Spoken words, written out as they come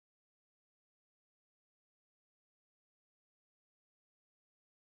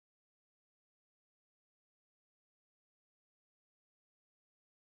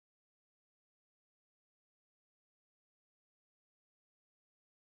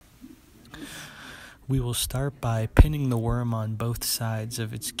We will start by pinning the worm on both sides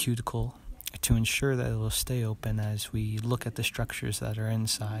of its cuticle to ensure that it will stay open as we look at the structures that are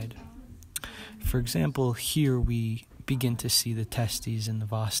inside. For example, here we begin to see the testes and the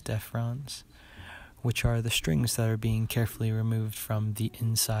vas deferens, which are the strings that are being carefully removed from the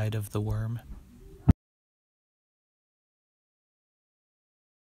inside of the worm.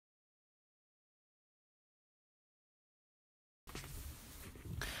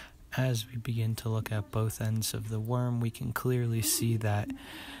 As we begin to look at both ends of the worm, we can clearly see that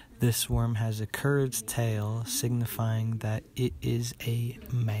this worm has a curved tail, signifying that it is a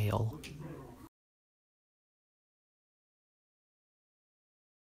male.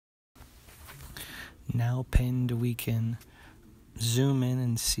 Now pinned, we can zoom in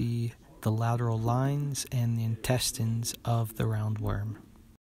and see the lateral lines and the intestines of the roundworm.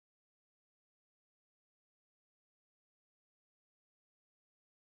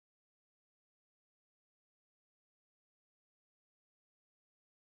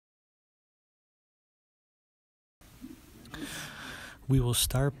 We will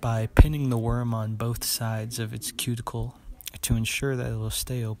start by pinning the worm on both sides of its cuticle to ensure that it will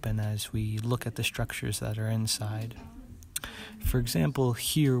stay open as we look at the structures that are inside. For example,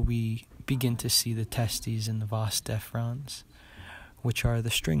 here we begin to see the testes and the vas deferens, which are the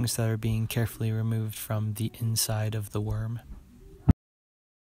strings that are being carefully removed from the inside of the worm.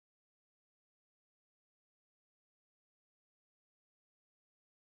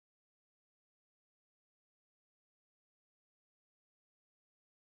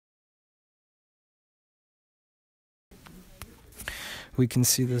 We can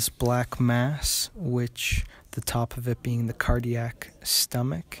see this black mass, which the top of it being the cardiac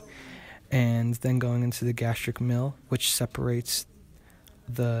stomach, and then going into the gastric mill, which separates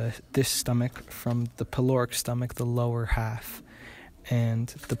this stomach from the pyloric stomach, the lower half. And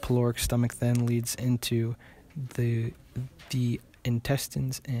the pyloric stomach then leads into the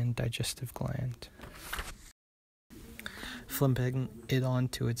intestines and digestive gland. Flipping it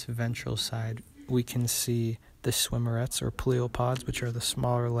onto its ventral side, we can see the swimmerets or pleopods, which are the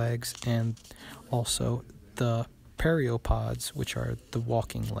smaller legs, and also the periopods, which are the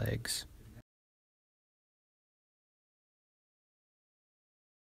walking legs.